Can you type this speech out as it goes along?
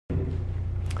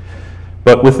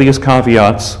But with these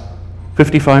caveats,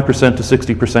 55% to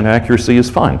 60% accuracy is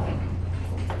fine.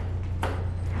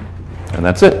 And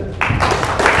that's it.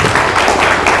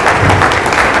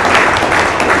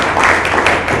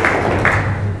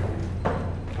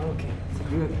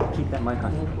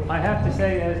 I have to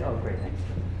say,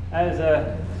 as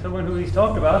someone who he's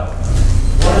talked about,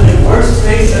 one of the worst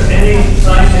fates of any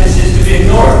scientist is to be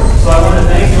ignored. So I want to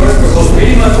thank George for both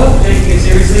reading my book, taking it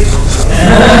seriously,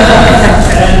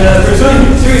 and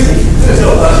pursuing it seriously.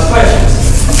 So, questions?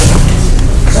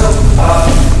 So,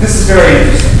 this is very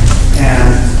interesting.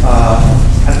 And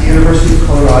at the University of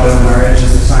Colorado in our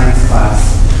Edges of Science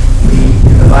class,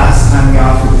 the last time we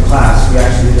offered the class, we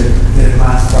actually did a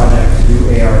class project to do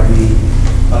ARV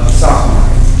of the stock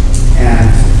market. And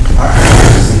our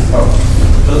accuracy, so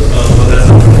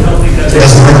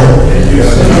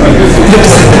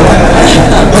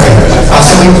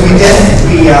we did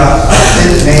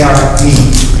an ARV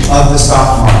of the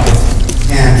stock market,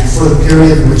 and for the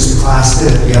period in which the class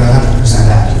did, we had 100%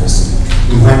 accuracy.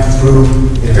 We went through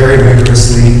it very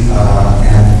rigorously,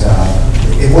 and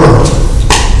it worked.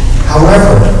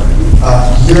 However,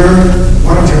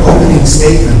 one of your opening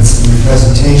statements in your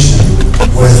presentation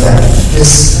was that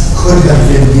this could have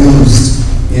been used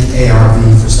in ARV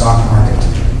for stock market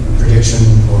prediction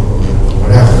or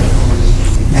whatever.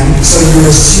 And so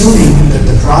you're assuming that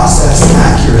the process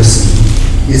accuracy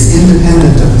is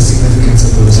independent of the significance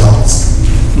of the results.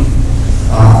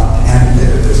 And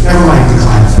never mind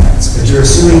decline effects, but you're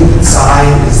assuming that psi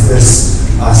is this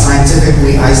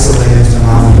scientifically isolated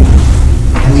phenomenon.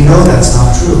 And we know that's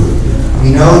not true. We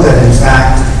know that, in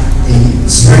fact, the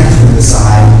strength of the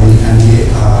psi and the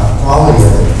quality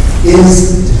of it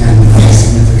is dependent on the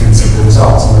significance of the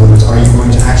results. In other words, are you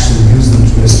going to actually use them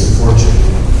to risk your fortune?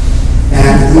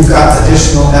 And we've got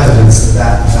additional evidence that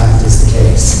that, in fact, is the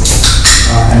case.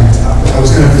 And I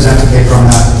was going to present a paper on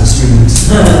that, but the student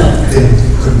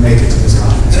couldn't make it to this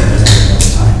conference. I presented another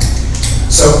time.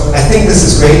 So I think this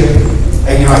is great.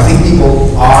 I think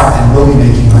people are and will be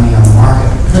making money on the market.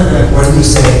 What do you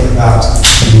say about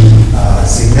the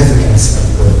significance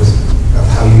of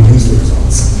how you use the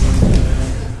results?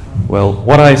 Well,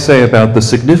 what I say about the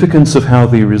significance of how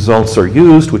the results are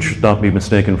used, which should not be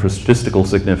mistaken for statistical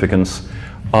significance,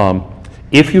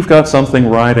 if you've got something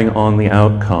riding on the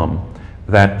outcome,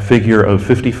 that figure of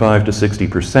 55 to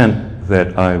 60%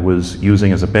 that I was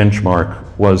using as a benchmark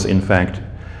was in fact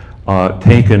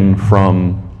taken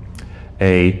from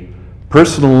a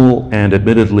personal and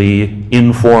admittedly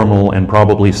informal and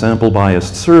probably sample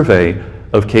biased survey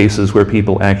of cases where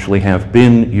people actually have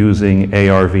been using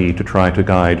ARV to try to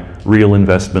guide real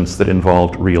investments that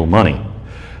involved real money.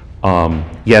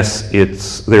 Yes,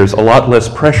 there's a lot less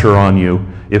pressure on you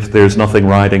if there's nothing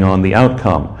riding on the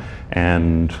outcome.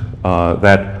 And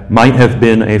that might have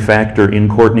been a factor in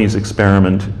Courtney's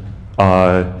experiment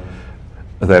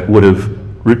that would have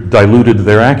diluted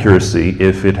their accuracy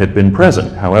if it had been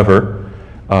present. However,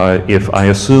 if I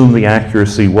assume the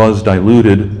accuracy was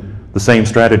diluted, the same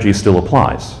strategy still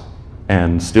applies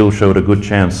and still showed a good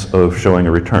chance of showing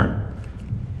a return.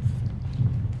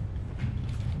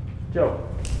 Joe.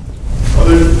 Well,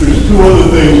 there's two other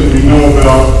things that we know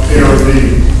about ARV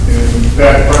and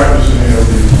bad practice in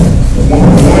ARV.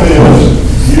 One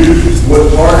is what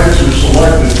targets are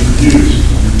selected to use.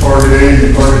 Your target A and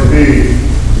your target B.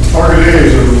 The target A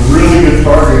is a really good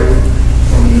target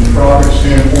from an entropic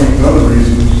standpoint and other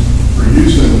reasons for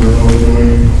use in remote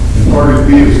viewing, and target B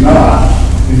is not,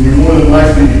 then you're more than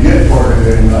likely to get target A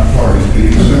and not target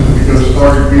B, simply because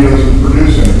target B doesn't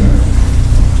produce anything.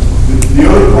 The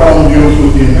other problem deals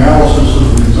with the analysis of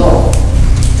the result.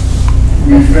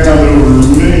 We found over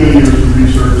many years of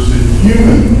research that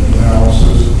human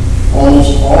analysis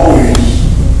almost always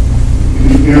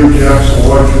interjects a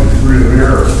larger degree of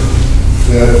error.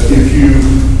 That if you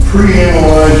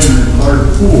pre-analyze your entire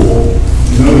pool,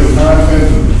 you know the content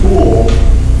of the pool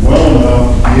well enough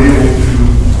to be able to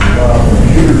allow a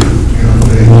computer to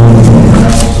generate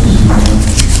analysis,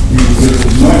 you will get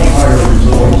much higher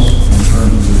results in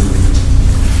terms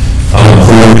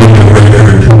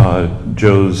of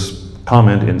Joe's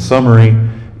comment in summary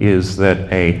is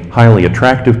that a highly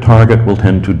attractive target will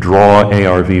tend to draw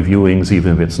ARV viewings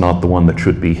even if it's not the one that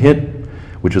should be hit,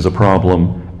 which is a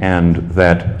problem, and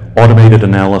that automated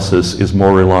analysis is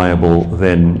more reliable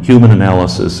than human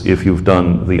analysis if you've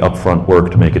done the upfront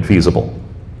work to make it feasible.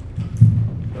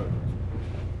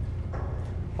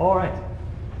 All right.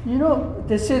 You know,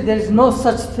 they say there's no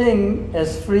such thing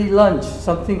as free lunch,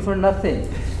 something for nothing.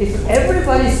 If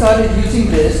everybody started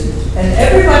using this and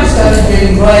everybody started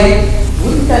getting right,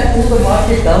 wouldn't that pull the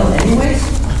market down anyways?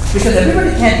 Because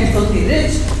everybody can't be filthy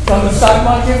rich. from a stock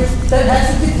market that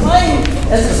has to decline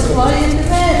as a supply and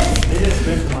demand. They just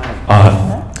spent mine.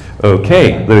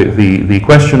 Okay, the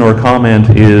question or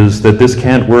comment is that this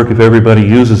can't work if everybody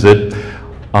uses it.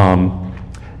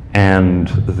 And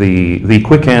the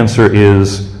quick answer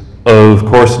is, of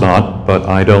course not, but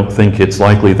I don't think it's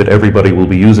likely that everybody will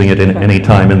be using it in any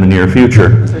time in the near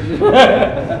future.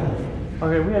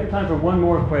 Okay, we have time for one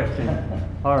more question.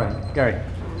 All right, Gary.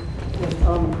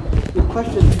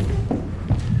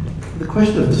 The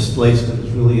question of displacement is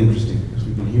really interesting because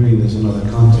we've been hearing this in other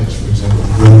contexts, for example,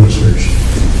 in drone research.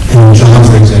 And John,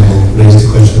 for example, raised the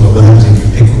question of whether you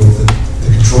pick with the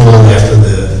control after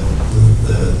the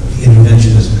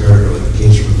intervention has occurred or the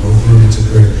case of remote viewing has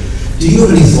occurred. Do you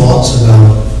have any thoughts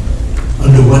about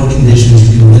under what conditions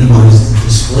you can minimize the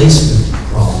displacement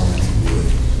problem, if you would?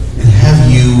 And have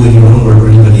you, in your own work or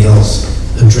anybody else,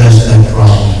 addressed that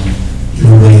problem in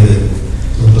a way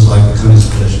that was like the kind of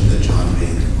suggestion that John made?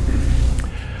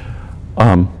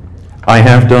 I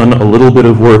have done a little bit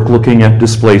of work looking at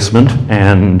displacement,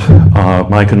 and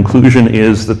my conclusion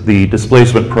is that the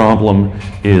displacement problem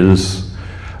is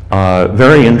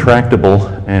very intractable,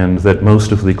 and that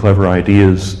most of the clever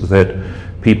ideas that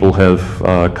people have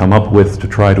come up with to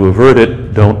try to avert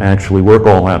it don't actually work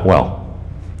all that well.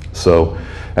 So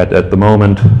at the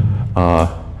moment,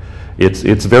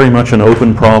 it's very much an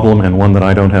open problem and one that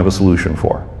I don't have a solution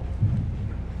for.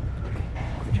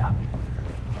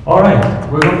 All right,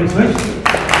 we're going to switch